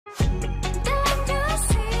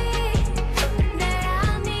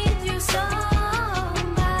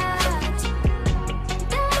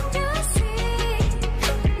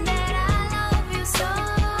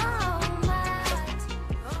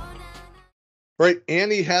Right.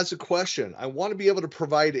 Annie has a question. I want to be able to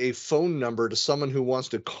provide a phone number to someone who wants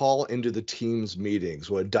to call into the Teams meetings.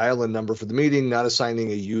 Well, a dial-in number for the meeting, not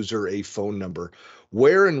assigning a user a phone number.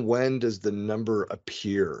 Where and when does the number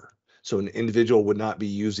appear? So an individual would not be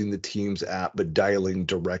using the Teams app, but dialing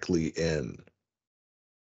directly in.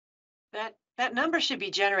 That number should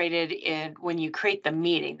be generated when you create the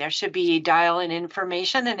meeting. There should be dial-in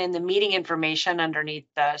information, and in the meeting information underneath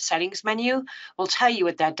the settings menu will tell you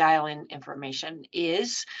what that dial-in information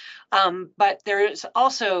is. But there's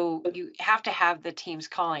also, you have to have the Teams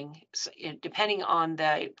calling, depending on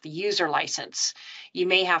the user license. You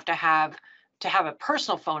may have to have a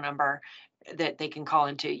personal phone number that they can call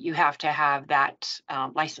into. You have to have that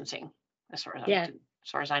licensing, as far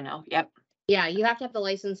as I know. Yep. Yeah, you have to have the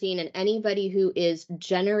licensing, and anybody who is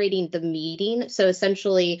generating the meeting. So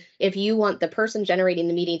essentially, if you want the person generating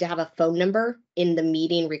the meeting to have a phone number in the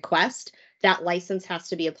meeting request, that license has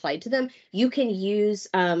to be applied to them. You can use,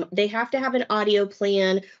 they have to have an audio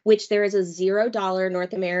plan, which there is a $0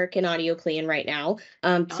 North American audio plan right now.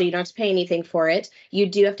 So you don't have to pay anything for it. You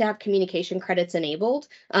do have to have communication credits enabled,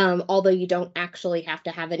 although you don't actually have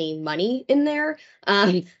to have any money in there.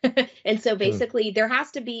 And so basically there has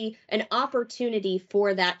to be an opportunity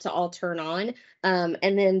for that to all turn on.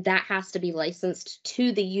 And then that has to be licensed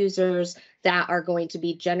to the users that are going to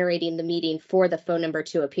be generating the meeting for the phone number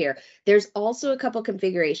to appear. There's also a couple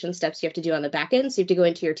configuration steps you have to do on the back end. So you have to go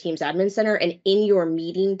into your Teams admin center, and in your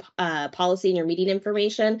meeting policy and your meeting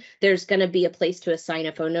information, there's going to be a place to assign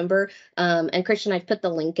a phone number. And Christian, I've put the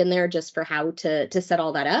link in there just for how to set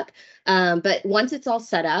all that up. But once it's all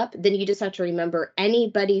set up, then you just have to remember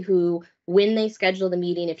anybody who, when they schedule the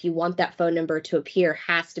meeting, if you want that phone number to appear,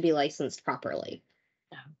 has to be licensed properly.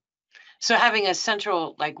 So having a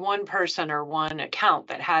central, like one person or one account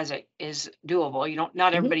that has it is doable.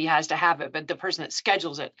 Not everybody has to have it, but the person that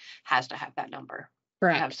schedules it has to have that number.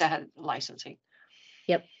 Correct. Has to have licensing.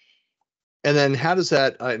 Yep. And then how does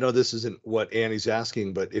that, I know this isn't what Annie's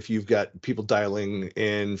asking, but if you've got people dialing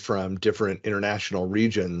in from different international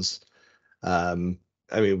regions,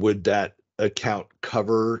 would that account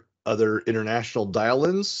cover other international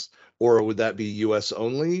dial-ins, or would that be US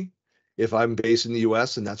only? If I'm based in the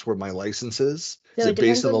US and that's where my license is it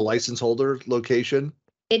based on the license holder location?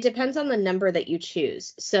 It depends on the number that you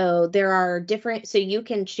choose. So there are different, so you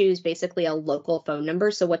can choose basically a local phone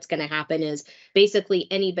number. So what's going to happen is basically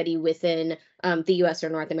anybody within the US or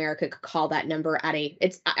North America could call that number at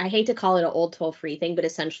I hate to call it an old toll-free thing, but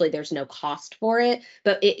essentially there's no cost for it,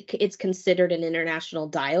 but it's considered an international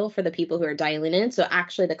dial for the people who are dialing in. So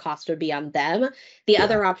actually the cost would be on them. The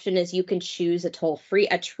other option is you can choose a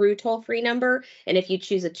true toll-free number. And if you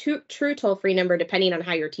choose a true toll-free number, depending on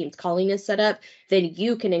how your Team's calling is set up, then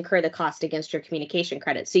you can incur the cost against your communication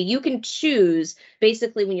credit. So you can choose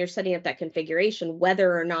basically when you're setting up that configuration,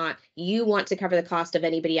 whether or not you want to cover the cost of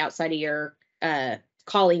anybody outside of your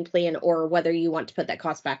calling plan, or whether you want to put that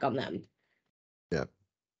cost back on them. Yeah.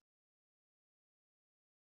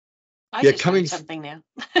 Coming something new.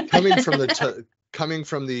 coming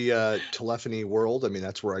from the telephony world. I mean,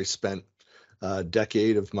 that's where I spent a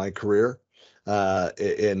decade of my career.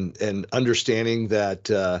 And understanding that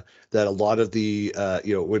that a lot of the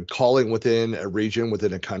when calling within a region,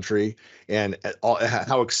 within a country, and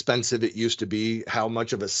how expensive it used to be, how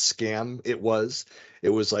much of a scam it was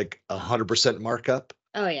like 100% markup.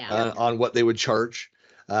 Oh yeah. On what they would charge.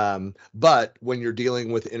 But when you're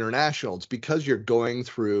dealing with international, it's because you're going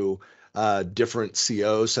through different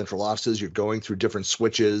COs, central offices, you're going through different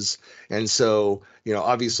switches. And so,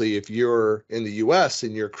 obviously if you're in the US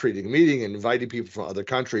and you're creating a meeting and inviting people from other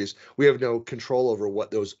countries, we have no control over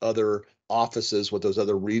what those other offices, what those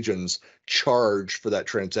other regions charge for that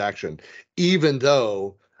transaction, even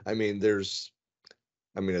though, it's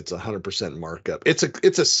 100% markup. It's a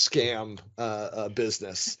scam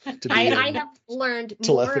business. I have learned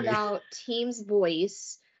telephony. More about Teams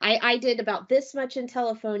voice. I did about this much in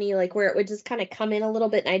telephony, like where it would just kind of come in a little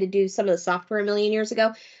bit, and I had to do some of the software a million years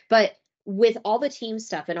ago. But with all the Teams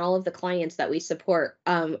stuff and all of the clients that we support,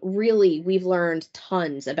 really, we've learned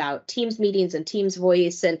tons about Teams meetings and Teams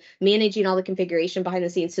voice and managing all the configuration behind the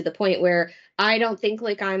scenes, to the point where I don't think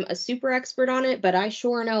like I'm a super expert on it, but I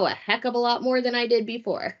sure know a heck of a lot more than I did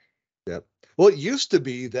before. Yep. Well, it used to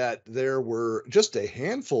be that there were just a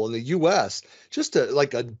handful in the US, just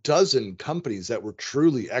like a dozen companies that were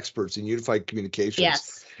truly experts in unified communications.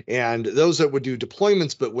 Yes. And those that would do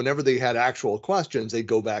deployments, but whenever they had actual questions, they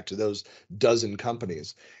go back to those dozen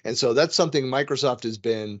companies. And so that's something Microsoft has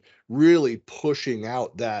been really pushing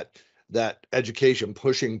out, that education,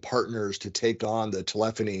 pushing partners to take on the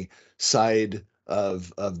telephony side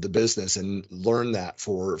of the business and learn that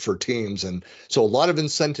for teams. And so a lot of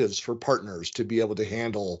incentives for partners to be able to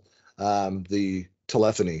handle the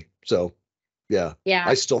telephony. So yeah,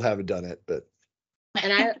 I still haven't done it, but.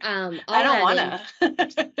 And I don't want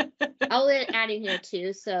to. I'll add in here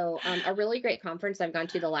too. So a really great conference I've gone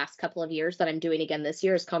to the last couple of years that I'm doing again this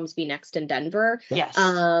year is Comes Next in Denver. Yes.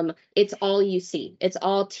 It's all UC. It's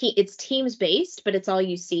all it's teams based, but it's all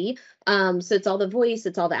UC. So it's all the voice,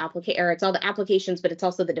 it's all the applications, but it's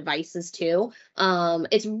also the devices too.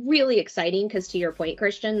 It's really exciting because, to your point,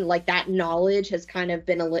 Christian, like that knowledge has kind of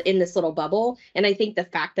been in this little bubble, and I think the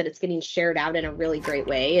fact that it's getting shared out in a really great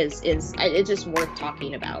way is it's just worth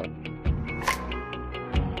talking about.